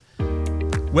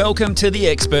Welcome to the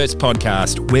Experts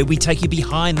Podcast, where we take you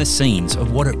behind the scenes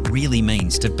of what it really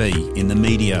means to be in the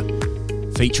media.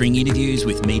 Featuring interviews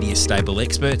with media-stable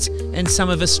experts and some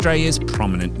of Australia's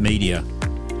prominent media.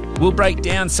 We'll break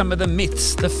down some of the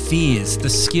myths, the fears, the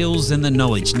skills and the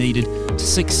knowledge needed to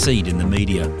succeed in the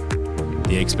media.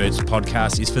 The Experts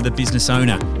Podcast is for the business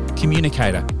owner,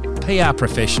 communicator, PR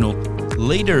professional,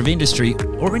 leader of industry,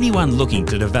 or anyone looking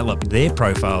to develop their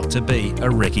profile to be a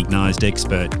recognised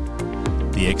expert.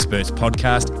 The Experts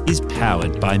Podcast is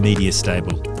powered by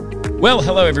MediaStable. Well,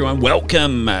 hello everyone.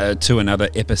 Welcome to another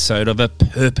episode of a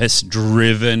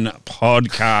purpose-driven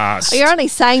podcast. You're only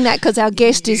saying that because our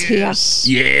guest is here.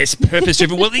 Yes,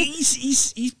 purpose-driven. Well,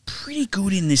 he's pretty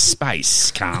good in this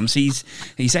space, Carms. He's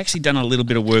actually done a little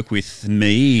bit of work with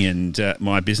me and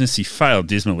my business. He failed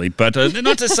dismally, but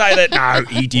not to say that, no,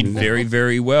 he did very,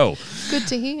 very well. Good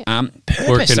to hear.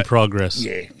 Work in progress.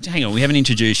 Yeah. Hang on, we haven't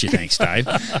introduced you. Thanks, Dave.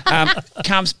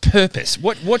 Carms, purpose.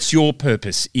 What's your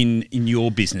purpose in your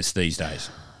business these days?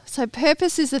 So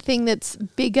purpose is the thing that's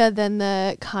bigger than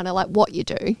the kind of like what you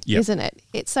do, isn't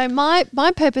it? So my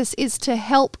purpose is to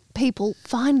help people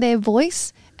find their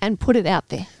voice and put it out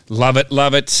there. Love it,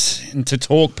 love it. And to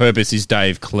talk purpose is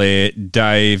Dave Clare.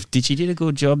 Dave, did she do a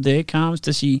good job there, Carms?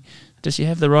 Does she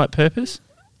have the right purpose?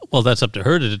 Well, that's up to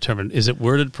her to determine. Is it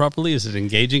worded properly? Is it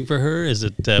engaging for her? Is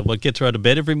it what gets her out of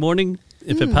bed every morning?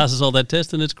 If it passes all that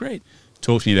test, then it's great.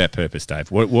 Talk to me about purpose, Dave.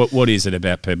 What is it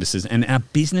about purposes? And are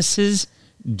businesses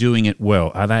doing it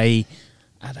well? Have they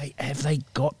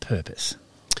got purpose?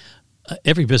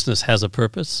 Every business has a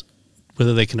purpose.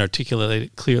 Whether they can articulate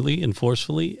it clearly and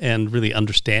forcefully and really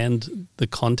understand the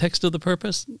context of the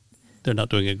purpose, they're not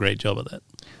doing a great job of that.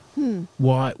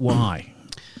 Why?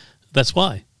 That's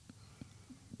why.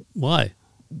 Why?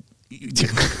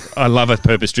 I love a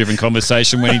purpose-driven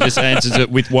conversation when he just answers it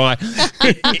with why.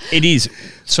 It is.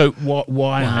 So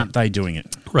why aren't they doing it?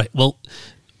 Right. Well,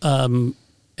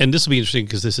 and this will be interesting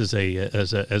because this is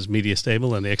as media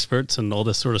stable and experts and all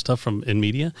this sort of stuff in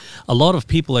media. A lot of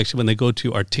people actually, when they go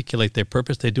to articulate their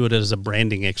purpose, they do it as a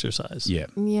branding exercise.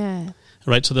 Yeah.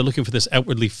 Right. So they're looking for this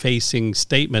outwardly facing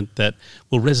statement that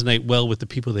will resonate well with the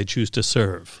people they choose to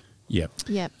serve. Yeah.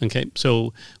 Okay.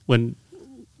 So when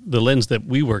the lens that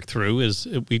we work through is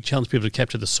we challenge people to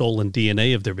capture the soul and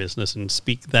DNA of their business and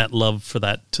speak that love for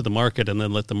that to the market and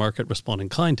then let the market respond in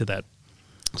kind to that.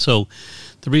 So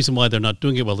the reason why they're not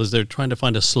doing it well is they're trying to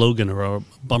find a slogan or a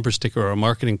bumper sticker or a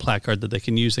marketing placard that they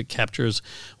can use that captures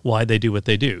why they do what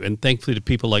they do. And thankfully to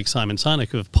people like Simon Sinek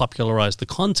who have popularized the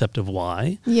concept of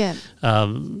why. Yeah.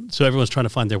 So everyone's trying to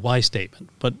find their why statement,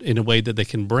 but in a way that they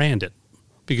can brand it.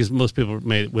 Because most people,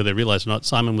 whether they realize or not,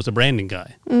 Simon was a branding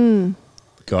guy.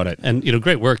 Got it. And,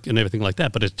 great work and everything like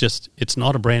that, but it's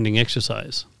not a branding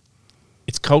exercise.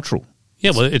 It's cultural.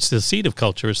 Yeah, well, it's the seed of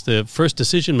culture. It's the first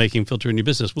decision-making filter in your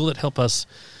business. Will it help us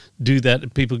do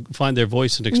that? People find their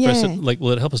voice and express it. Like,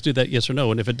 will it help us do that, yes or no?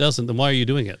 And if it doesn't, then why are you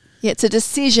doing it? Yeah, it's a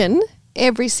decision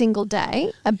every single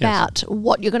day about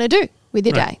what you're going to do with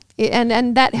your day.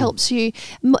 And that helps you.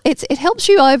 It helps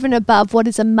you over and above what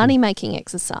is a money-making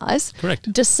exercise.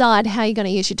 Correct. Decide how you're going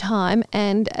to use your time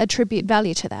and attribute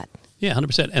value to that. Yeah,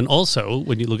 100%. And also,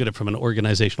 when you look at it from an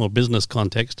organizational business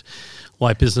context,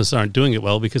 why businesses aren't doing it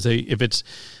well, because if it's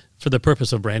for the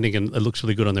purpose of branding and it looks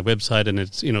really good on their website and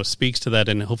it's speaks to that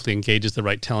and hopefully engages the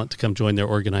right talent to come join their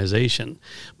organization.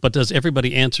 But does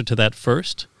everybody answer to that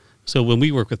first? So when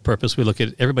we work with purpose, we look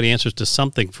at everybody answers to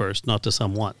something first, not to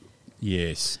someone.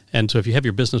 Yes. And so if you have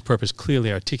your business purpose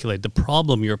clearly articulated, the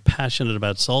problem you're passionate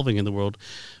about solving in the world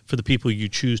for the people you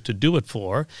choose to do it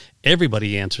for,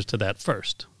 everybody answers to that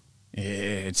first. Yeah,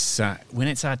 it's when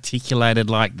it's articulated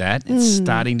like that, it's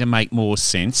starting to make more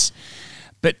sense.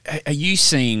 But are you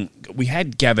seeing? We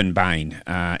had Gavin Bain.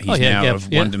 He's now of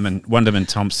Wonderman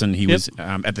Thompson. He was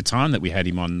at the time that we had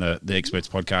him on the Experts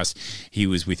Podcast. He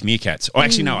was with Meerkats. Oh,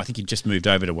 actually, no. I think he just moved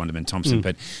over to Wonderman Thompson.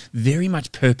 But very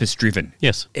much purpose driven.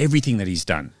 Yes, everything that he's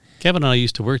done. Gavin and I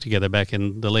used to work together back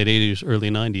in the late 80s, early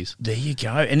 90s. There you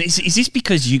go. And is this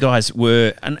because you guys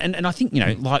were, and I think,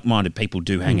 like-minded people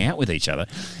do hang out with each other.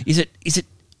 Is it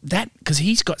that, because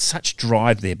he's got such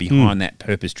drive there behind that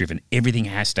purpose-driven, everything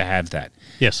has to have that.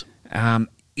 Yes.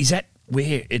 Is that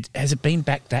where, has it been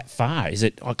back that far? Is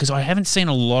it, because I haven't seen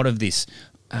a lot of this,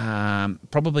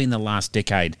 probably in the last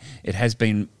decade. It has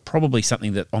been probably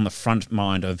something that on the front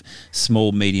mind of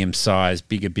small, medium-sized,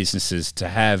 bigger businesses to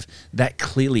have that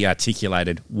clearly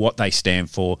articulated what they stand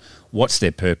for, what's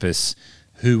their purpose,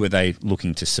 who are they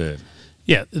looking to serve.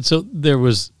 Yeah, so there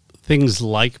was things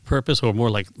like purpose or more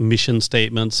like mission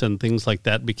statements and things like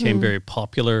that became very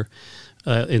popular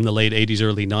in the late 80s,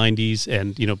 early 90s,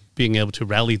 and being able to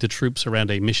rally the troops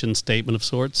around a mission statement of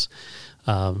sorts.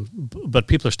 But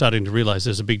people are starting to realize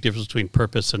there's a big difference between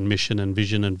purpose and mission and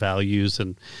vision and values,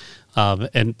 and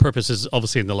purpose is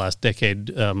obviously in the last decade.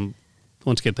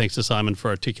 Once again, thanks to Simon for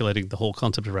articulating the whole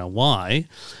concept around why.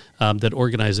 That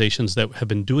organizations that have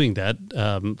been doing that,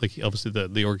 like obviously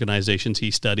the organizations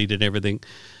he studied and everything,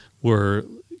 were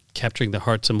capturing the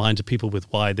hearts and minds of people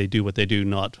with why they do what they do,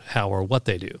 not how or what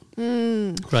they do.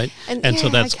 Right? And so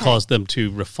that's caused them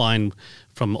to refine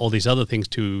from all these other things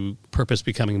to purpose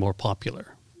becoming more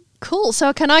popular. Cool.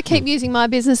 So can I keep using my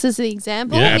business as the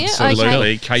example? Yeah, here?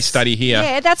 absolutely. Okay. Case study here.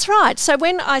 Yeah, that's right. So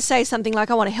when I say something like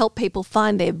I want to help people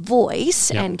find their voice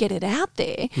and get it out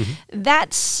there,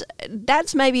 that's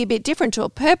maybe a bit different to a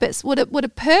purpose. Would a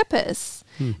purpose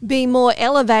be more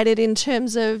elevated in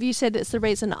terms of, you said it's the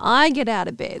reason I get out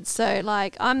of bed. So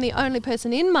like I'm the only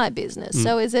person in my business.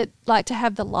 So is it like to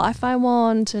have the life I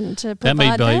want and to provide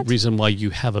that? That may be the reason why you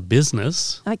have a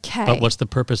business. Okay. But what's the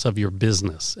purpose of your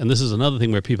business? And this is another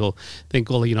thing where people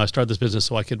think, well, I started this business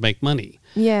so I could make money.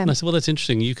 Yeah. And I said, well, that's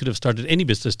interesting. You could have started any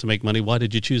business to make money. Why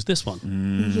did you choose this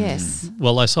one? Yes.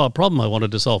 Well, I saw a problem I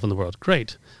wanted to solve in the world.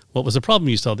 Great. What was the problem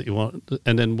you saw that you wanted?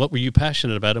 And then what were you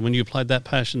passionate about? And when you applied that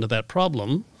passion to that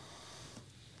problem,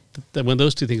 then when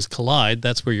those two things collide,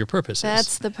 that's where your purpose is.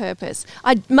 That's the purpose.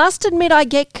 I must admit I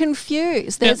get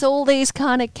confused. There's all these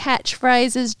kind of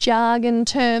catchphrases, jargon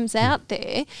terms out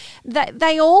there that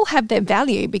they all have their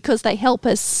value because they help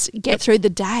us get through the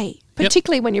day.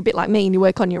 Particularly when you're a bit like me and you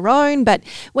work on your own, but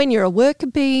when you're a worker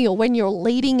bee or when you're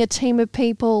leading a team of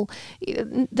people,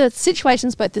 the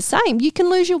situation's both the same. You can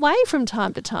lose your way from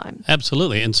time to time.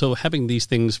 Absolutely. And so having these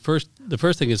things the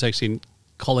first thing is actually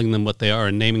calling them what they are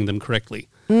and naming them correctly.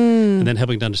 And then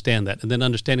helping to understand that. And then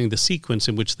understanding the sequence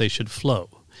in which they should flow.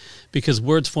 Because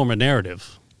words form a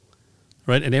narrative,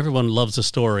 right? And everyone loves a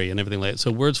story and everything like that.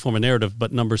 So words form a narrative,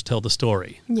 but numbers tell the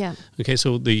story. Yeah. Okay,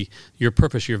 so your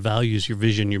purpose, your values, your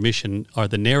vision, your mission are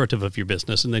the narrative of your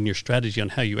business, and then your strategy on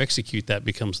how you execute that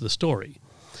becomes the story.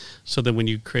 So then when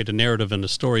you create a narrative and a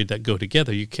story that go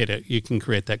together, you can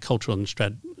create that cultural and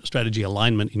strategy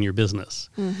alignment in your business.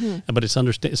 But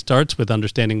it starts with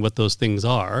understanding what those things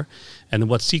are and then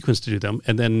what sequence to do them,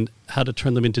 and then how to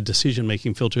turn them into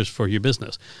decision-making filters for your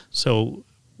business. So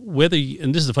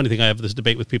and this is the funny thing, I have this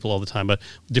debate with people all the time, but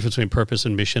the difference between purpose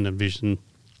and mission and vision.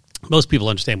 Most people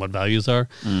understand what values are,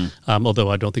 although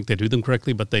I don't think they do them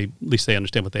correctly, but at least they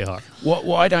understand what they are.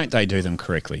 Why don't they do them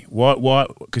correctly? Why?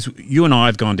 Because you and I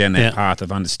have gone down that path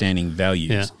of understanding values.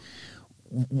 Yeah.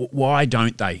 Why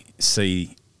don't they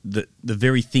see the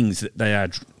very things that they are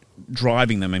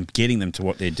driving them and getting them to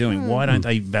what they're doing? Why don't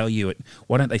they value it?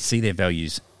 Why don't they see their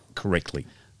values correctly?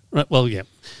 Right. Well, yeah.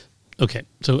 Okay.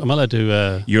 So am I allowed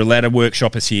to... You're allowed to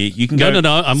workship us here. You can go...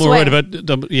 No. I'm more worried about...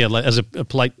 like, as a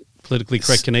polite... politically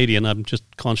correct Canadian, I'm just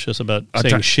conscious about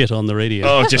saying shit on the radio.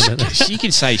 Oh, you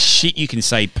can say shit, you can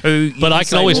say poo. But I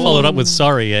can always follow it up with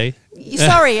sorry, eh?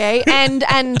 Sorry, eh?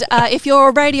 And if you're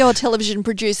a radio or television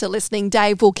producer listening,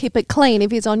 Dave will keep it clean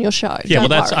if he's on your show. Yeah,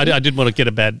 I didn't want to get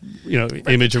a bad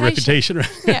image or reputation.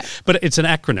 Yeah. But it's an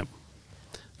acronym.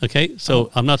 Okay?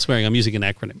 So I'm not swearing, I'm using an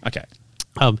acronym. Okay.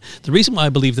 The reason why I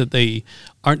believe that they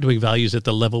aren't doing values at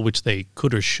the level which they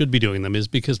could or should be doing them is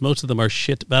because most of them are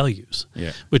shit values,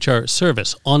 which are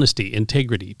service, honesty,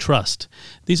 integrity, trust.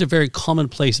 These are very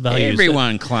commonplace values.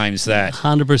 Everyone claims that.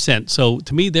 100%. So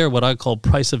to me, they're what I call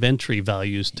price of entry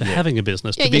values to having a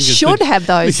business. Yeah, you should have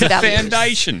those values.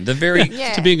 Foundation, the very...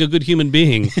 to being a good human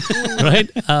being,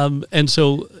 right? And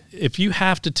so if you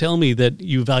have to tell me that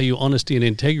you value honesty and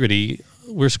integrity...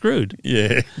 we're screwed.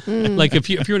 Yeah. Like if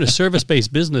you're in a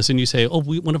service-based business and you say,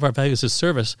 one of our values is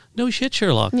service, no shit,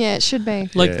 Sherlock. Yeah, it should be.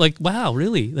 Like wow,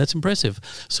 really? That's impressive.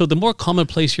 So the more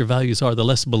commonplace your values are, the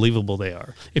less believable they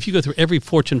are. If you go through every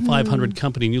Fortune 500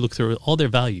 company and you look through all their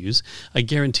values, I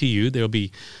guarantee you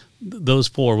those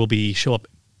four will show up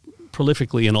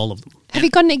prolifically in all of them. Have you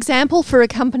got an example for a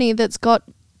company that's got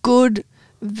good,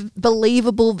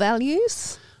 believable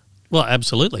values? Well,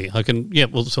 absolutely. I can. Yeah.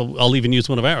 Well, so I'll even use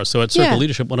one of ours. So at Circle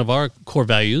Leadership, one of our core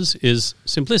values is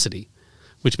simplicity,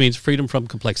 which means freedom from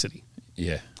complexity.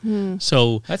 Yeah.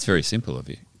 So that's very simple of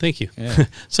you. Thank you. Yeah.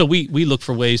 So we look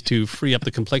for ways to free up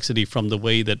the complexity from the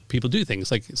way that people do things,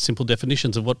 like simple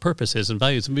definitions of what purpose is and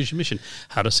values and vision, mission,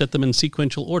 how to set them in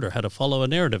sequential order, how to follow a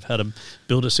narrative, how to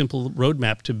build a simple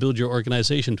roadmap to build your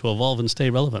organization to evolve and stay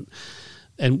relevant.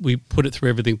 And we put it through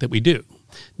everything that we do.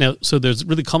 Now, so there's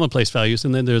really commonplace values,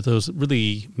 and then there's those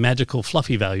really magical,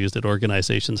 fluffy values that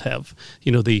organizations have.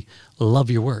 The love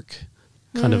your work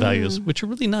kind of values, which are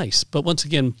really nice. But once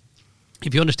again,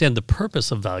 if you understand the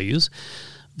purpose of values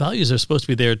values are supposed to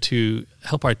be there to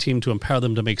help our team, to empower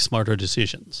them to make smarter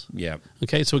decisions. Yeah.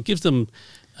 Okay, so it gives them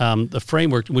the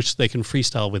framework in which they can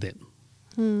freestyle within.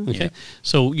 Okay,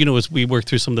 so as we work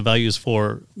through some of the values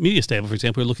for Media Stable, for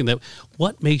example, we're looking at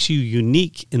what makes you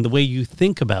unique in the way you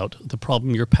think about the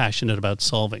problem you're passionate about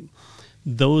solving.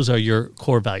 Those are your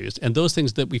core values, and those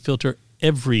things that we filter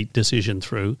every decision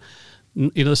through.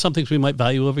 There's some things we might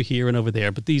value over here and over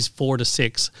there, but these 4 to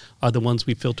 6 are the ones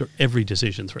we filter every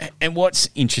decision through. And what's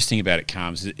interesting about it,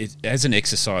 Carms, is as an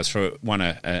exercise for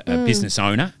a business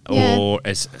owner or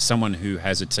as someone who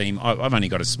has a team. I've only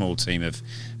got a small team of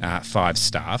 5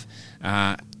 staff.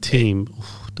 Don't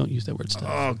use that word staff.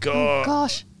 Oh, God. Oh,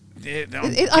 gosh. Yeah,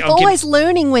 I'm always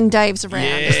learning when Dave's around.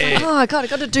 Yeah. It's like, I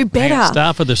got to do better.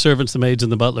 Staff are the servants, the maids,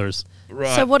 and the butlers.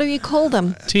 Right. So what do you call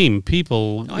them? Team,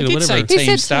 people, I did whatever. say You team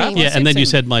said staff. team. Yeah, and then you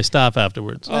team. said my staff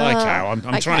afterwards. Oh, okay. I'm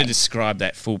Okay. trying to describe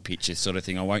that full picture sort of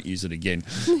thing. I won't use it again.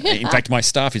 In fact, my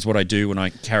staff is what I do when I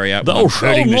carry out when I'm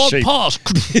herding the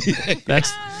sheep.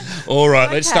 That's All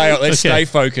right, let's stay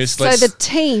focused. So the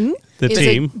team is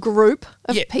a group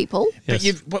of people. But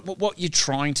Yes. what you're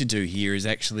trying to do here is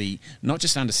actually not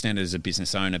just understand it as a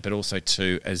business owner, but also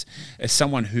as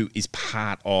someone who is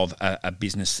part of a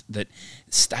business that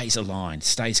stays aligned,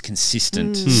 stays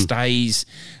consistent, stays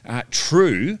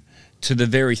true to the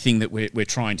very thing that we're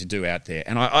trying to do out there.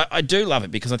 And I do love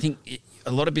it because I think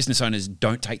a lot of business owners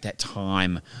don't take that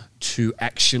time to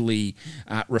actually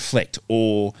reflect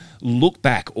or look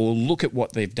back or look at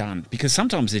what they've done, because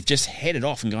sometimes they've just headed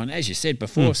off and gone, as you said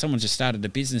before, someone just started a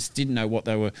business, didn't know what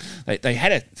they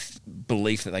had a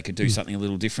belief that they could do something a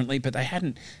little differently, but they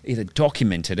hadn't either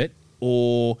documented it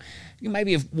or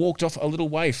maybe have walked off a little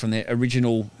way from their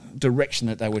original direction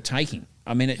that they were taking.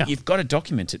 I mean, you've got to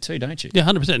document it too, don't you? Yeah,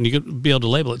 100%. And you could be able to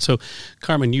label it. So,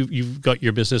 Carmen, you've got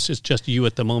your business. It's just you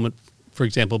at the moment, for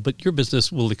example, but your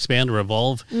business will expand or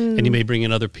evolve, and you may bring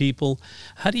in other people.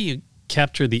 How do you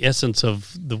capture the essence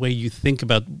of the way you think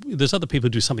about? There's other people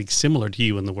who do something similar to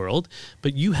you in the world,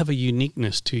 but you have a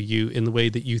uniqueness to you in the way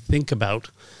that you think about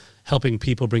helping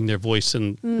people bring their voice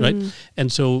in, right?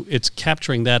 And so it's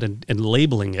capturing that and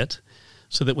labeling it,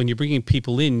 so that when you're bringing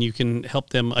people in, you can help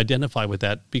them identify with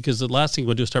that. Because the last thing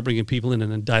we'll do is start bringing people in and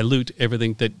then dilute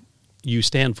everything that you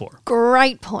stand for.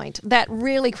 Great point. That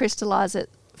really crystallizes it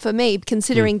for me,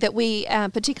 considering that we,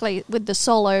 particularly with the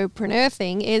solopreneur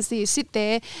thing, is you sit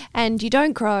there and you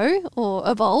don't grow or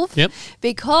evolve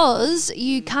because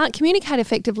you can't communicate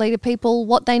effectively to people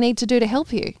what they need to do to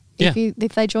help you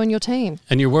if they join your team.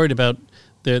 And you're worried about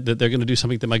that they're going to do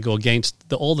something that might go against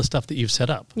all the stuff that you've set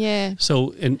up. Yeah.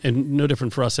 So, and no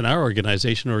different for us in our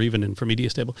organization or even for Media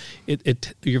Stable,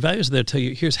 your values are there to tell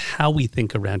you, here's how we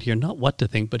think around here, not what to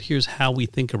think, but here's how we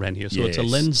think around here. So it's a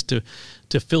lens to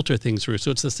filter things through. So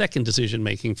it's the second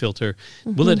decision-making filter.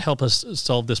 Will it help us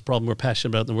solve this problem we're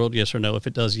passionate about in the world? Yes or no? If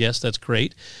it does, yes, that's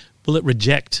great. Will it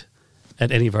reject at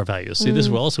any of our values? See, this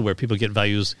is also where people get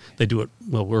values. They do it,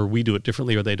 or we do it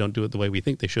differently, or they don't do it the way we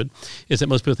think they should, is that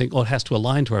most people think, it has to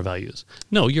align to our values.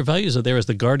 No, your values are there as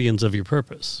the guardians of your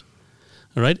purpose.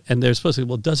 All right? And they're supposed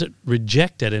to, does it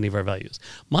reject at any of our values?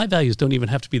 My values don't even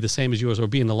have to be the same as yours or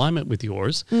be in alignment with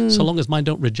yours. So long as mine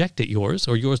don't reject at yours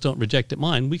or yours don't reject at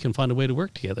mine, we can find a way to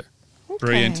work together.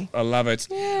 Brilliant. I love it.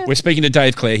 Yeah. We're speaking to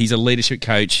Dave Clare. He's a leadership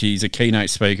coach. He's a keynote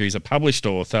speaker. He's a published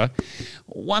author.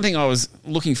 One thing I was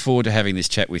looking forward to having this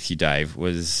chat with you, Dave,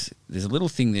 was there's a little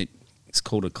thing that it's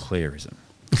called a Clarism.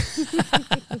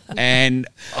 And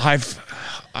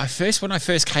when I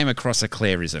first came across a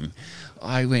Clarism,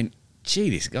 I went,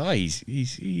 gee, this guy, he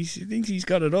thinks he's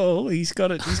got it all. He's got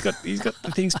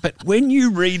the things. But when you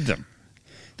read them,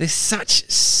 there's such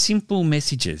simple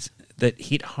messages that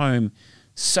hit home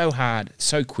so hard,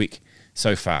 so quick,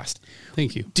 so fast.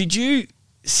 Thank you. Did you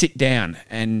sit down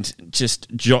and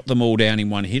just jot them all down in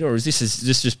one hit, or has this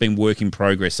just been work in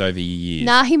progress over years?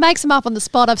 Nah, he makes them up on the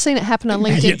spot. I've seen it happen on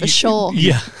LinkedIn for sure.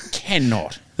 Yeah.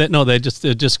 Cannot. They're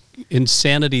just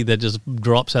insanity that just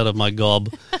drops out of my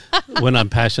gob when I'm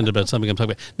passionate about something I'm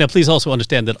talking about. Now, please also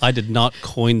understand that I did not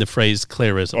coin the phrase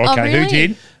Clarism. Okay, really? Who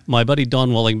did? My buddy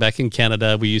Don Walling back in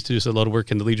Canada. We used to do a lot of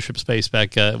work in the leadership space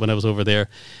back when I was over there.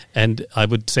 And I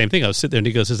would, same thing, I would sit there and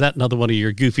he goes, is that another one of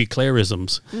your goofy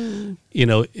Clarisms?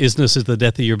 Isness is the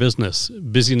death of your business.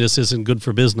 Busyness isn't good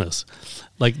for business.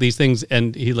 Like these things.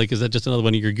 And he is that just another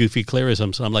one of your goofy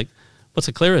Clarisms? And I'm like, what's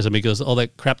a Clarism? He goes, all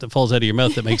that crap that falls out of your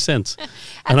mouth that makes sense.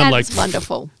 And I'm that's like,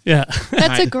 wonderful. Yeah.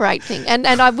 That's a great thing. And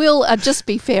I will just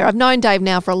be fair. I've known Dave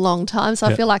now for a long time, so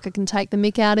I feel like I can take the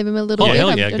mick out of him a little bit.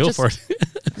 Hell yeah, go for it.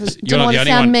 Don't want to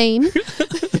sound mean.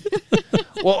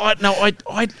 Well,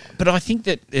 but I think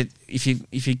that if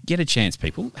you get a chance,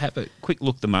 people have a quick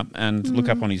look them up and look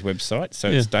up on his website. So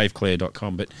it's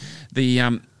daveclare.com. But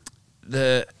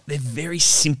they're very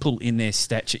simple in their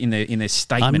in their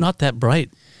statement. I'm not that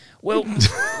bright. Well,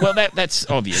 that's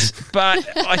obvious. But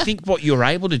I think what you're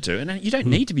able to do, and you don't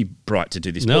need to be bright to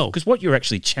do this, because what you're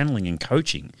actually channeling and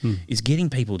coaching is getting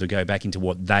people to go back into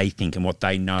what they think and what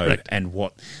they know and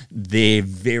what they're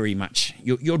very much.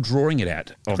 You're drawing it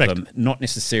out of them, not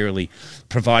necessarily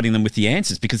providing them with the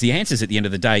answers, because the answers at the end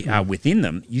of the day are within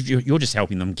them. You're just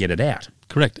helping them get it out.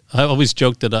 Correct. I always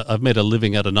joke that I've made a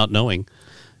living out of not knowing.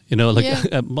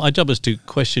 My job is to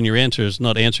question your answers,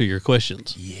 not answer your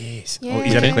questions. Yes. Yeah.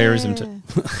 Is that a Clarism too?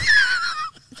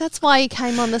 That's why he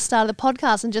came on the start of the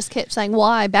podcast and just kept saying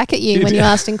why back at you when you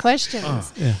asked him questions.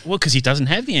 Oh. Yeah. Well, because he doesn't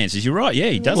have the answers. You're right. Yeah,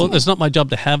 he doesn't. Well, it's not my job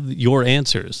to have your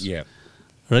answers. Yeah.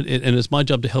 Right? And it's my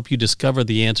job to help you discover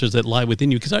the answers that lie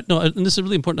within you. And this is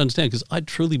really important to understand, because I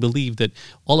truly believe that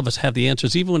all of us have the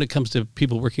answers, even when it comes to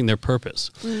people working their purpose.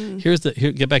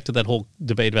 Get back to that whole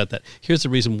debate about that. Here's the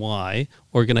reason why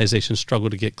organizations struggle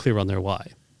to get clear on their why.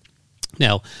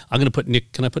 Now, I'm going to put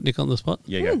Nic. Can I put Nic on the spot?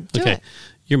 Yeah. Okay.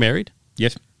 You're married?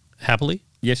 Yes. Happily?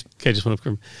 Yes. Okay, just want to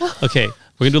confirm. Okay,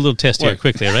 we're going to do a little test here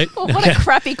quickly, all right? Oh, what a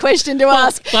crappy question to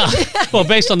ask. Well,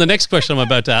 based on the next question I'm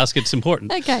about to ask, it's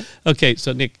important. Okay,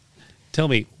 so Nic, tell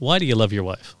me, why do you love your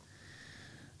wife?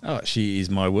 Oh, she is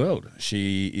my world.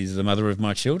 She is the mother of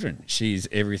my children. She's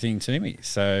everything to me.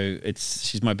 So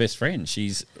she's my best friend.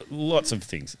 She's lots of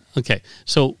things. Okay,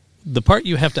 so the part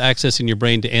you have to access in your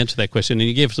brain to answer that question, and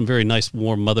you gave some very nice,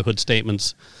 warm motherhood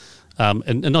statements,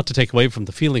 and not to take away from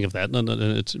the feeling of that. No,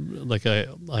 it's like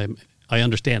I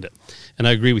understand it, and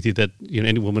I agree with you that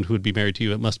any woman who would be married to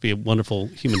you, it must be a wonderful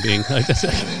human being.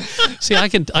 See, I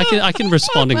can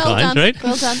respond in kind, right?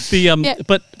 Well done.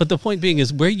 But the point being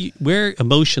is where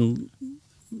emotion,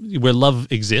 where love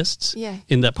exists,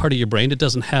 in that part of your brain, it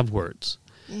doesn't have words.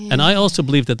 And I also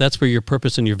believe that that's where your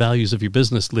purpose and your values of your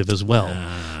business live as well.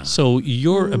 So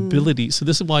your ability, so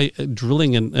this is why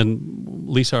drilling, and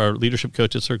Lisa, our leadership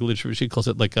coach at Circle Leadership, she calls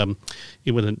it like when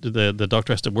the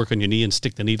doctor has to work on your knee and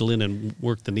stick the needle in and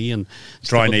work the knee and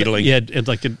dry needling. And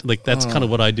like that's kind of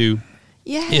what I do.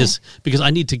 Yeah. Is because I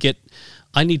need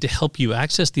to help you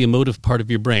access the emotive part of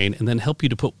your brain and then help you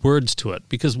to put words to it.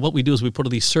 Because what we do is we put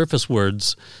all these surface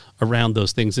words around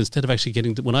those things instead of actually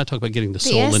getting to, when I talk about getting the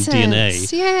soul essence, and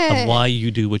DNA of why you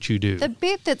do what you do. The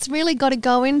bit that's really got to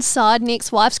go inside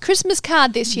Nic's wife's Christmas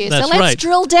card this year. That's so let's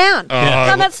drill down.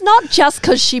 Now, that's not just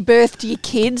because she birthed your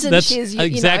kids and she's,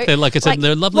 exactly, like I said,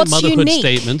 they're lovely motherhood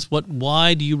statements.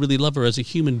 Why do you really love her as a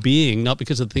human being? Not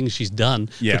because of the things she's done,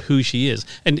 but who she is.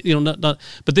 And, but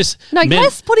this... No,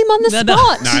 let's put him on the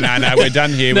spot. No, we're done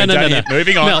here. We're done here.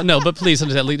 Moving on. No, but please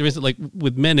understand, like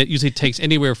with men, it usually takes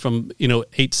anywhere from,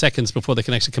 8 seconds before they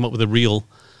can actually come up with a real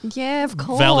of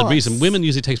course, valid reason. Women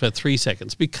usually takes about 3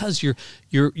 seconds because you're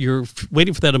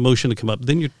waiting for that emotion to come up.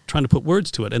 Then you're trying to put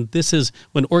words to it. And this is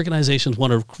when organizations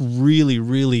want to really,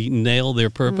 really nail their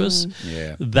purpose.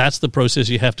 That's the process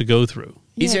you have to go through.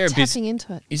 Is there tapping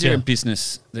into it? Is there a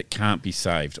business that can't be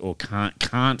saved or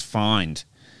can't find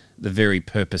the very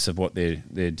purpose of what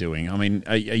they're doing? I mean,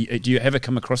 do you ever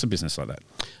come across a business like that?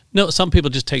 No, some people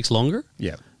just takes longer.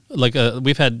 Yeah. Like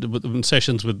we've had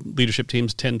sessions with leadership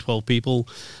teams, 10, 12 people,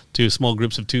 to small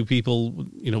groups of 2 people.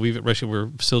 We've at Russia, we're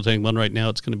facilitating one right now.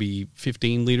 It's going to be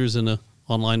 15 leaders in an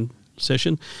online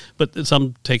session. But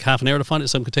some take half an hour to find it.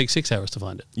 Some could take 6 hours to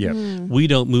find it. Yeah. We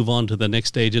don't move on to the next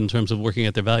stage in terms of working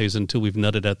at their values until we've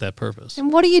nutted out that purpose.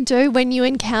 And what do you do when you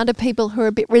encounter people who are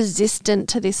a bit resistant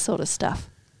to this sort of stuff?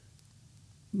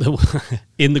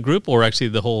 In the group, or actually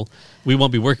we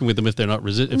won't be working with them if they're not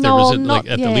resistant like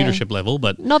at the leadership level,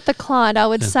 but not the client. I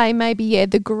would say maybe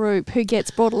the group who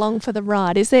gets brought along for the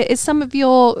ride. Is some of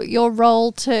your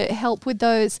role to help with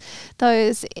those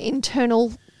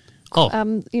internal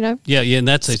and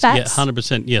that's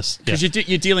 100%, yes. Because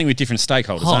you're dealing with different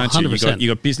stakeholders, aren't you? 100%.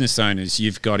 You've got business owners,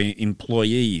 you've got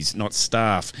employees, not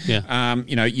staff. Yeah.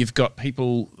 You've got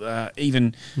people,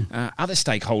 even other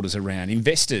stakeholders around,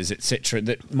 investors, etc.,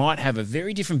 that might have a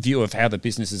very different view of how the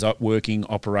business is working,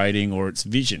 operating, or its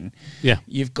vision. Yeah.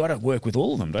 You've got to work with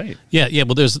all of them, don't you? Yeah.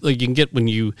 Well, there's you can get when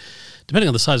you, depending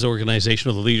on the size of the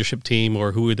organization or the leadership team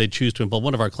or who they choose to involve.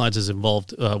 One of our clients has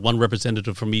involved one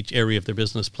representative from each area of their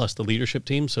business plus the leadership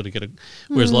team. So to get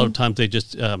whereas a lot of times they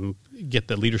just get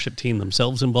the leadership team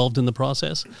themselves involved in the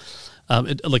process.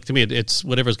 To me, it's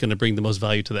whatever's going to bring the most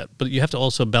value to that. But you have to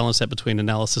also balance that between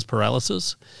analysis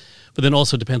paralysis. But then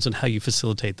also depends on how you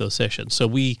facilitate those sessions. So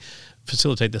we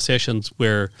facilitate the sessions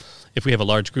where if we have a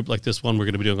large group like this one we're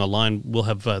going to be doing online, we'll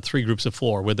have 3 groups of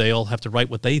 4 where they all have to write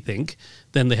what they think.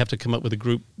 Then they have to come up with a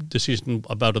group decision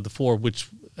about of the 4,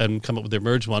 and come up with their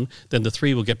merged one. Then the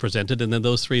 3 will get presented, and then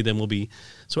those 3 then will be,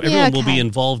 so everyone will be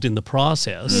involved in the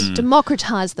process. You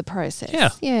democratize the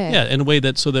process. Yeah, in a way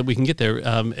that so that we can get there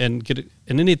and get it.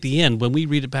 And then at the end, when we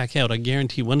read it back out, I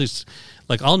guarantee one is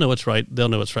like, I'll know it's right, they'll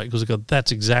know it's right, because they go,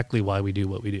 that's exactly why we do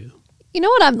what we do. You know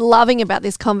what I'm loving about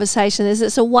this conversation is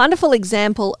it's a wonderful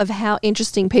example of how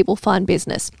interesting people find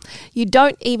business. You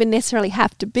don't even necessarily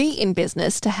have to be in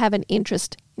business to have an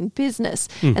interest in business.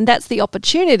 And that's the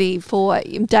opportunity for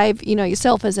Dave,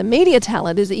 yourself as a media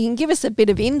talent, is that you can give us a bit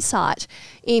of insight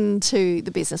into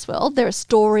the business world. There are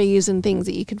stories and things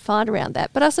that you can find around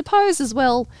that. But I suppose as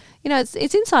well,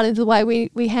 it's insight into the way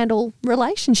we handle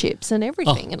relationships and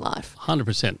everything in life.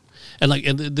 100%.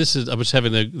 And this is, I was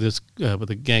having this with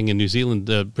a gang in New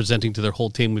Zealand presenting to their whole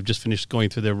team. We've just finished going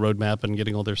through their roadmap and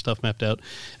getting all their stuff mapped out,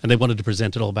 and they wanted to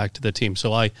present it all back to their team.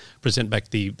 So I present back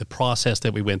the process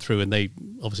that we went through, and they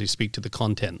obviously speak to the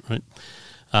content, right?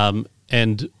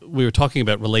 And we were talking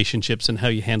about relationships and how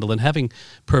you handle and having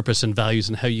purpose and values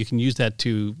and how you can use that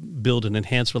to build and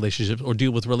enhance relationships or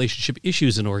deal with relationship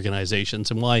issues in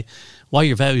organizations, and why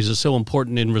your values are so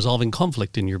important in resolving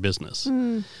conflict in your business.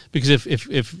 Because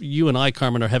if you and I,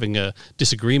 Carmen, are having a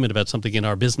disagreement about something in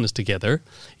our business together,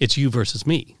 it's you versus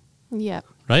me. Yeah.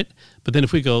 Right? But then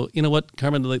if we go, you know what,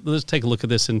 Carmen, let's take a look at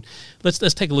this, and let's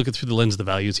take a look at through the lens of the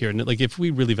values here. And if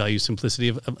we really value simplicity,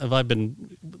 have I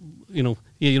been, you know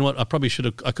what, I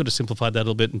could have simplified that a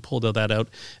little bit and pulled that out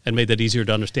and made that easier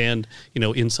to understand.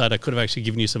 Inside I could have actually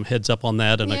given you some heads up on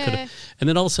that, and I could have, and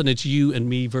then all of a sudden it's you and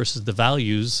me versus the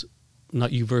values,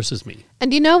 not you versus me.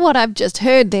 And you know what I've just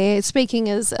heard there, speaking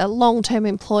as a long-term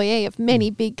employee of many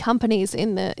big companies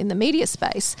in the media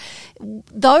space,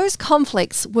 those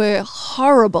conflicts were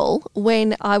horrible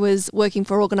when I was working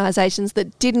for organisations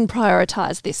that didn't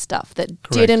prioritise this stuff, that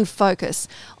didn't focus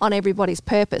on everybody's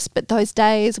purpose. But those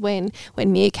days when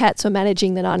Meerkats were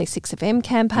managing the 96 FM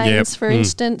campaigns, for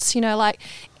instance,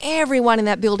 everyone in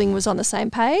that building was on the same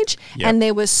page, and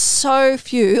there were so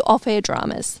few off-air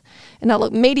dramas. And now,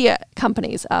 look, media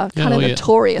companies are kind of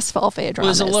notorious for off-air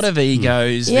dramas. Well, there's a lot of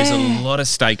egos. There's a lot of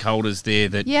stakeholders there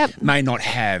that may not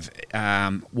have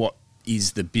what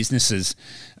is the business's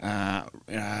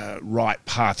right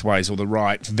pathways or the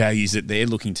right values that they're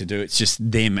looking to do. It's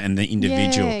just them and the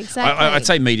individual. Yeah, exactly. I'd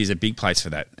say media is a big place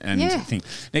for that. And I think,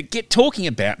 now, talking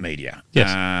about media,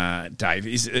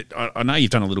 Dave, I know you've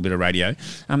done a little bit of radio.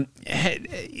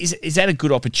 Is that a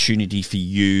good opportunity for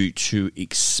you to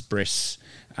express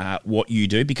what you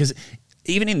do? Because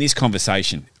even in this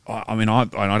conversation, I don't know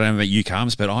about you,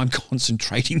 Carms, but I'm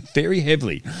concentrating very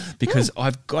heavily because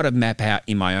I've got to map out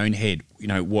in my own head,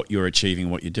 what you're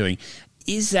achieving, what you're doing.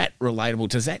 Is that relatable?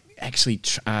 Does that actually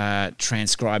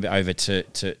transcribe over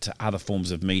to other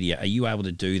forms of media? Are you able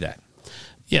to do that?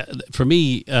 Yeah, for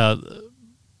me,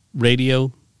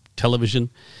 radio,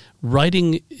 television,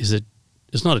 writing is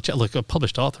it's not like a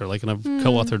published author. And I've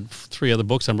co-authored 3 other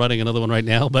books. I'm writing another one right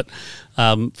now. But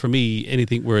for me,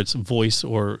 anything where it's voice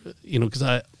or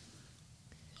because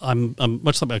I'm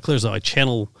much like Claire, so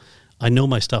I know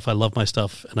my stuff, I love my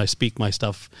stuff, and I speak my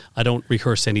stuff. I don't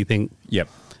rehearse anything. Yep.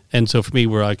 And so for me,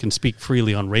 where I can speak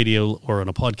freely on radio or on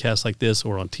a podcast like this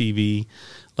or on TV,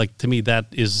 to me, that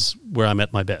is where I'm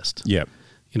at my best. Yep.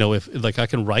 If I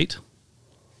can write,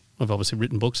 I've obviously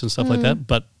written books and stuff like that,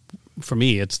 but for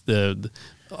me, it's the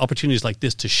opportunities like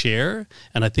this to share,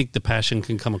 and I think the passion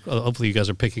can come. Hopefully, you guys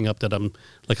are picking up that I'm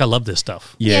I love this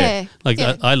stuff. Yeah.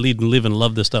 I lead and live and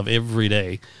love this stuff every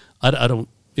day. I don't,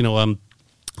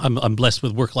 I'm blessed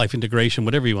with work-life integration,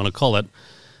 whatever you want to call it.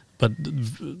 But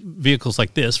vehicles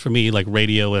like this, for me, like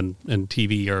radio and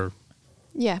TV, are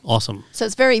awesome. So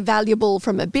it's very valuable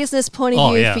from a business point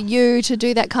of view for you to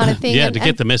do that kind of thing. To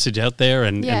get the message out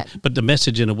there, but the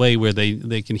message in a way where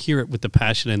they can hear it with the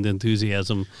passion and the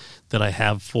enthusiasm that I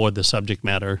have for the subject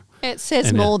matter. It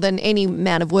says more than any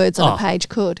amount of words on a page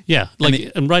could. Yeah,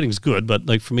 and writing's good,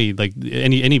 but for me,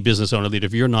 any business owner leader,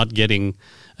 if you're not getting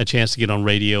a chance to get on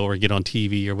radio or get on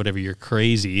TV or whatever, you're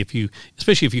crazy.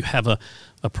 Especially if you have a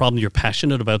problem you're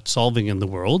passionate about solving in the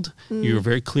world, you're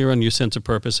very clear on your sense of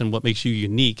purpose and what makes you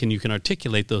unique, and you can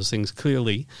articulate those things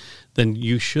clearly, then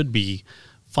you should be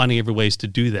finding every ways to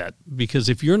do that. Because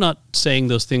if you're not saying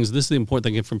those things, this is the important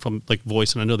thing from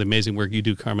voice, and I know the amazing work you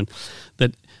do, Carmen,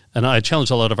 and I challenge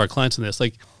a lot of our clients in this,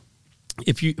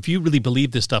 if you really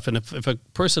believe this stuff, and if a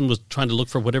person was trying to look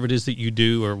for whatever it is that you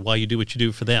do or why you do what you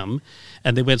do for them,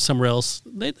 and they went somewhere else,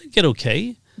 they get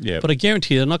okay. Yeah. But I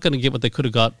guarantee they're not going to get what they could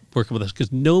have got working with us,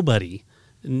 because nobody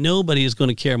nobody is going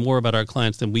to care more about our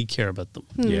clients than we care about them.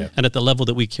 Yeah. And at the level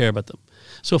that we care about them.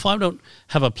 So if I don't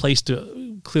have a place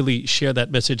to clearly share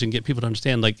that message and get people to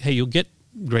understand, like, hey, you'll get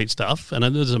great stuff. And I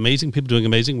know there's amazing people doing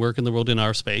amazing work in the world in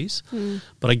our space.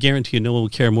 But I guarantee you no one will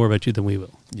care more about you than we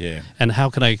will. Yeah. And how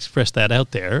can I express that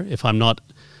out there if I'm not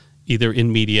either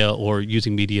in media or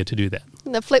using media to do that?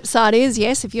 The flip side is,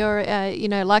 yes, if you're,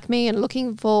 like me and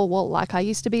looking for, like I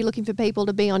used to be looking for people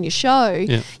to be on your show,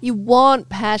 you want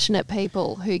passionate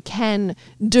people who can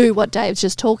do what Dave's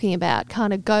just talking about,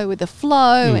 kind of go with the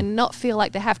flow and not feel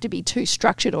like they have to be too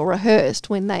structured or rehearsed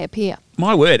when they appear.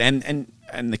 My word, and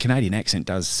the Canadian accent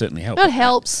does certainly help. It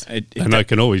helps. And I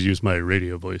can always use my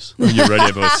radio voice. Your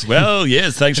radio voice. Well,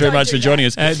 yes, thanks very much for joining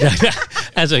us.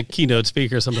 As a keynote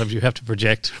speaker, sometimes you have to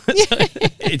project.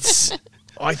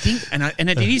 I think, and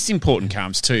it is important,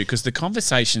 Carms, too, because the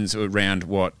conversations around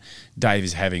what Dave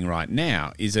is having right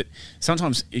now is that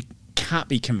sometimes it can't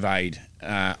be conveyed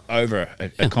over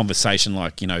a conversation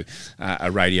like,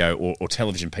 a radio or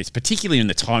television piece, particularly in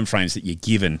the timeframes that you're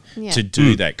given to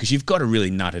do that, because you've got to really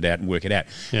nut it out and work it out.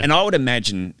 Yeah. And I would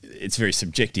imagine it's very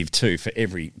subjective too for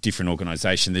every different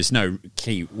organisation. There's no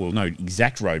no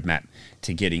exact roadmap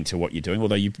to getting to what you're doing,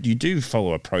 although you do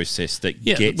follow a process that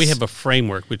gets... we have a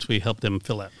framework which we help them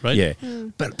fill out, right? Yeah,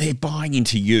 but they're buying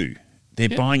into you. They're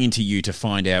buying into you to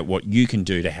find out what you can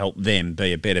do to help them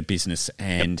be a better business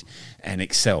and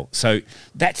excel. So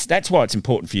that's why it's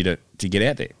important for you to get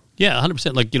out there. Yeah,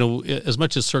 100%. Like, as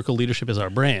much as Circle Leadership is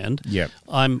our brand,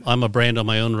 I'm a brand on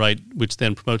my own right, which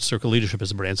then promotes Circle Leadership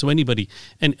as a brand. So anybody,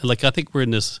 and like I think we're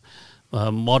in this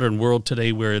modern world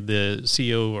today where the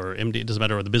CEO or MD, it doesn't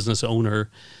matter, or the business owner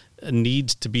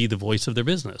needs to be the voice of their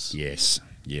business. Yes.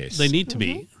 They need to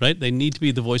be, right? They need to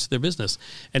be the voice of their business.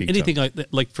 And anything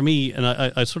like for me, and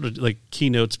I sort of like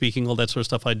keynote speaking, all that sort of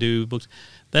stuff I do, books,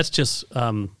 that's just,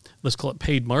 let's call it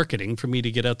paid marketing for me to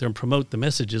get out there and promote the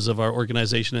messages of our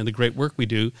organization and the great work we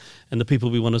do and the people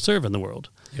we want to serve in the world.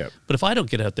 Yep. But if I don't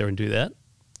get out there and do that,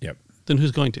 then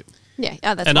who's going to? Yeah,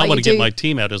 that's and why I want to you get my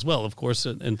team out as well, of course,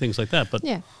 and things like that. But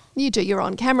you do your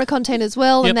on-camera content as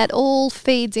well, and that all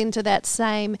feeds into that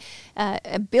same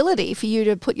ability for you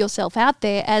to put yourself out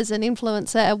there as an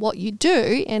influencer at what you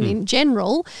do, and in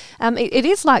general, it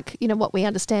is like, what we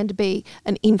understand to be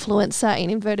an influencer in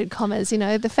inverted commas.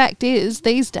 The fact is,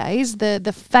 these days,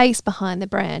 the face behind the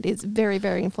brand is a very,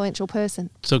 very influential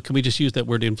person. So can we just use that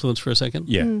word influence for a second?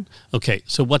 Yeah. Okay,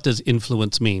 so what does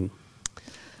influence mean?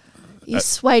 You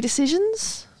sway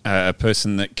decisions? A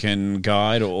person that can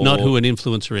guide or... Not who an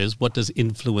influencer is. What does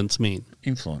influence mean?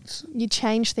 Influence. You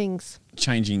change things.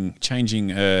 Changing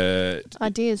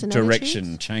ideas and direction,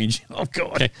 attitudes. change. Oh,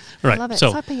 God. Okay, all right. I love it. So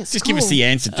it's like being at just school. give us the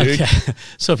answer, dude. Okay.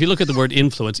 So if you look at the word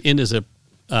influence, in is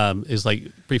like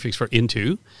prefix for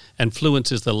into, and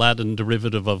fluence is the Latin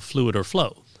derivative of fluid or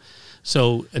flow.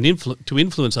 So to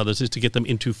influence others is to get them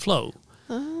into flow.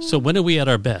 Oh. So when are we at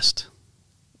our best?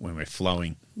 When we're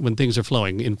flowing. When things are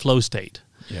flowing in flow state.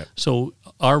 Yep. So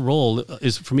our role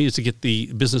is to get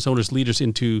the business owners, leaders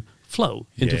into flow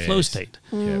state.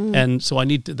 Yep. And so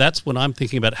that's when I'm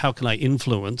thinking about how can I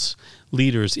influence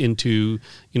leaders into,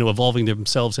 evolving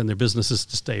themselves and their businesses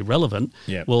to stay relevant.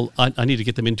 Yep. Well, I need to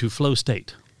get them into flow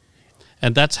state.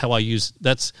 And that's how I use,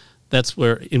 that's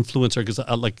where influencer, because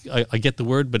I get the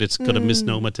word, but it's got a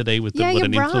misnomer today with what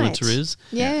an influencer is.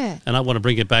 Yeah. And I want to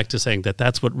bring it back to saying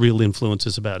that's what real influence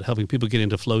is about, helping people get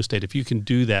into flow state. If you can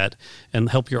do that and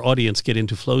help your audience get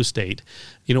into flow state,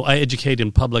 I educate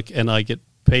in public and I get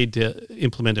paid to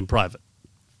implement in private.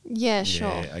 Yeah, sure.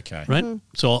 Yeah, okay. Right?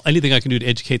 So anything I can do to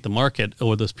educate the market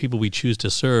or those people we choose to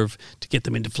serve to get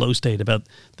them into flow state about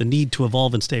the need to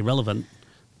evolve and stay relevant,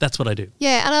 that's what I do.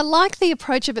 Yeah, and I like the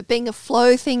approach of it being a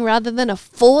flow thing rather than a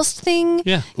forced thing.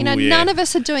 Yeah. None of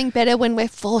us are doing better when we're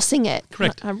forcing it.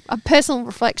 Correct. A personal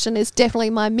reflection is definitely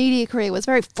my media career was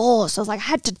very forced. I was like, I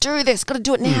had to do this, got to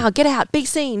do it now, get out, be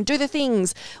seen, do the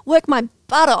things, work my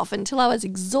butt off until I was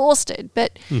exhausted.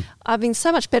 But I've been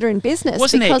so much better in business.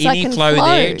 Wasn't there because any I can flow flow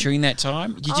there during that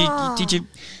time? Did you?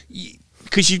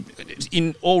 Because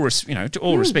in all to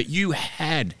all respect, you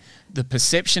had the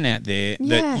perception out there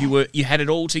that you had it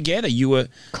all together. Of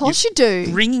course you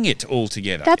do. Bringing it all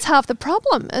together. That's half the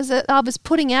problem, is that I was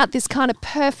putting out this kind of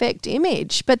perfect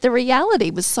image, but the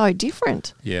reality was so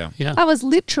different. Yeah. I was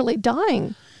literally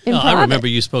dying in private. I remember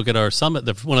you spoke at our summit,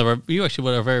 you actually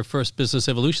were our very first Business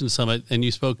Evolution Summit, and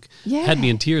you spoke, had me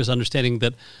in tears, understanding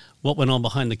that what went on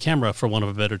behind the camera, for want of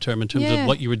a better term, in terms of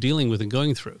what you were dealing with and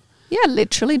going through. Yeah,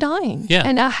 literally dying. Yeah.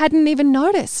 And I hadn't even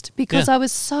noticed because I was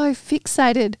so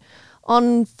fixated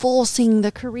on forcing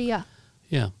the career.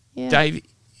 Yeah. Dave,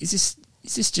 is this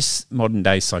is this just modern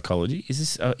day psychology?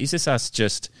 Is this us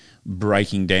just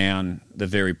breaking down the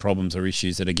very problems or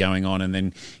issues that are going on, and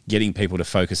then getting people to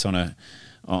focus on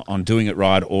doing it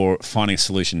right, or finding a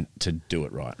solution to do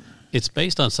it right? It's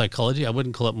based on psychology. I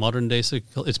wouldn't call it modern day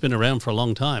psychology. It's been around for a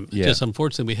long time. Yeah. Just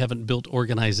unfortunately, we haven't built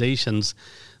organizations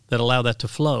that allow that to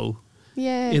flow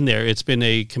in there. It's been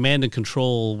a command and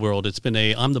control world. It's been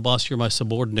a I'm the boss, you're my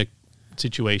subordinate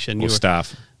situation. Or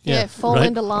staff. Yeah, fall right?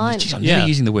 into line. Geez, I'm never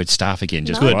using the word staff again,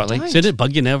 just rightly. don't. Did it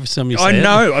bug you now for some you say I it?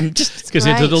 know. I'm just Because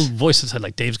Great. the little voice inside,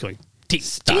 like Dave's going,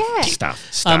 staff, Yeah.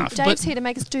 staff. Dave's here to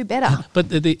make us do better. But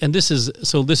this is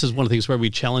one of the things where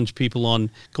we challenge people on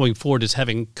going forward is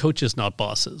having coaches, not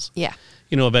bosses. Yeah.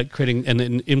 About creating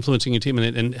and influencing your team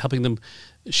and helping them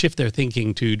shift their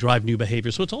thinking to drive new behavior.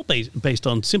 So it's all based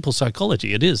on simple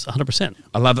psychology. It is 100%.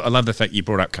 I love the fact you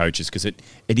brought up coaches, because it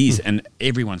is, and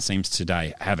everyone seems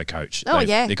today have a coach. Oh,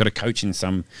 yeah. They've got a coach in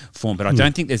some form, but I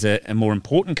don't think there's a more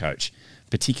important coach,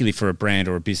 particularly for a brand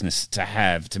or a business,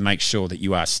 to make sure that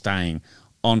you are staying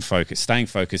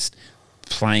focused,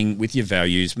 playing with your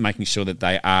values, making sure that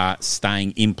they are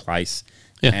staying in place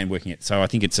and working it. So I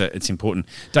think it's important.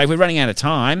 Dave, we're running out of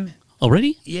time.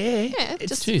 Already? Yeah. Yeah, it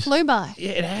just Jeez. flew by.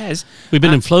 Yeah, it has. We've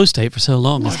been in flow state for so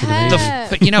long. It's been amazing.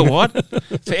 But you know what?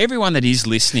 For everyone that is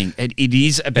listening, it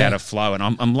is about a flow, and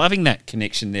I'm loving that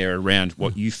connection there around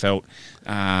what you felt,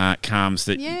 Carms,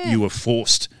 that you were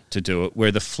forced to do it,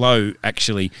 where the flow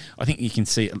actually, I think you can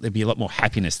see there'd be a lot more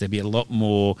happiness. There'd be a lot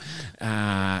more,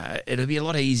 it'll be a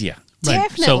lot easier.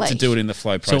 Definitely. To do it in the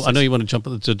flow process. So I know you want to jump,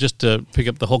 so just to pick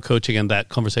up the whole coaching and that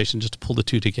conversation, just to pull the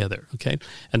two together, okay?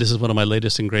 And this is one of my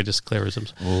latest and greatest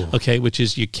Clarisms, okay, which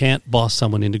is you can't boss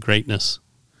someone into greatness.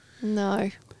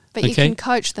 No. But you Okay. can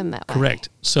coach them that way. Correct.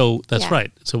 So that's Yeah.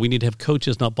 right. So we need to have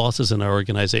coaches, not bosses, in our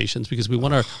organizations, because we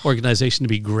want our organization to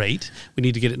be great. We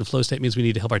need to get it into flow state. It means we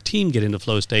need to help our team get into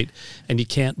flow state, and you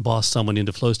can't boss someone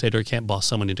into flow state, or you can't boss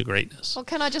someone into greatness. Well,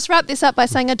 can I just wrap this up by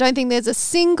saying I don't think there's a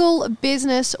single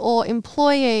business or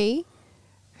employee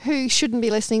who shouldn't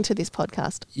be listening to this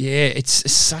podcast. Yeah, it's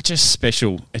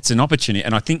an opportunity.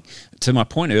 And I think, to my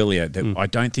point earlier, that I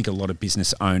don't think a lot of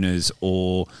business owners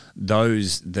or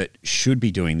those that should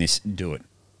be doing this do it.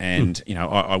 And,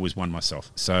 I was one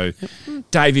myself. So,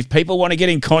 Dave, if people want to get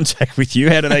in contact with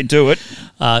you, how do they do it?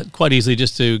 Quite easily,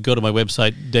 just to go to my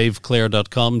website,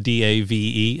 daveclare.com,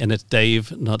 DAVE, and it's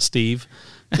Dave, not Steve.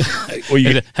 Or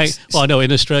you I know in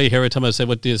Australia here, every time I say,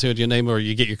 what is your name, or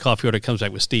you get your coffee order, it comes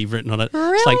back with Steve written on it.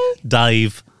 Really? It's like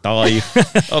Dave.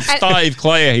 It's Dave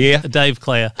Clare here. Dave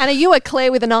Clare. And are you a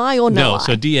Clare with an I or no? No,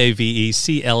 so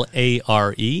DAVECLARE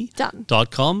Done.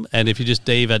 .com. And if you just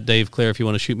Dave at Dave Clare, if you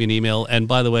want to shoot me an email. And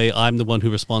by the way, I'm the one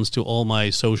who responds to all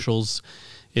my socials.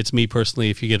 It's me personally.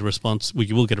 If you get a response,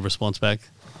 you will get a response back.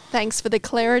 Thanks for the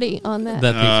clarity on that.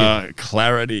 Thank you.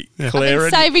 Clarity. I've been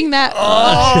saving that.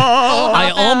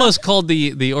 I almost called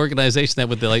the organization that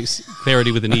with the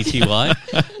clarity with an ETY,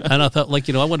 and I thought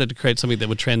I wanted to create something that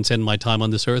would transcend my time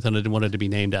on this earth, and I didn't want it to be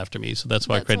named after me, so that's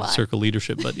why I created Circle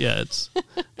Leadership. But yeah,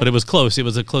 but it was close. It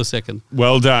was a close second.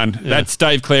 Well done. Yeah. That's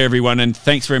Dave Clare, everyone, and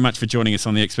thanks very much for joining us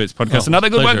on the Experts Podcast. Another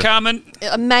good one, Carmen.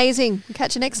 Amazing.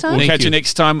 Catch you next time. We'll catch you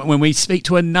next time when we speak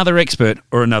to another expert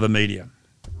or another media.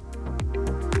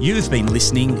 You've been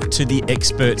listening to the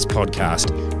Experts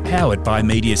Podcast, powered by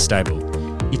Media Stable.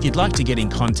 If you'd like to get in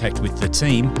contact with the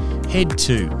team, head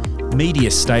to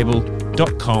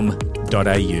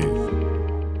mediastable.com.au.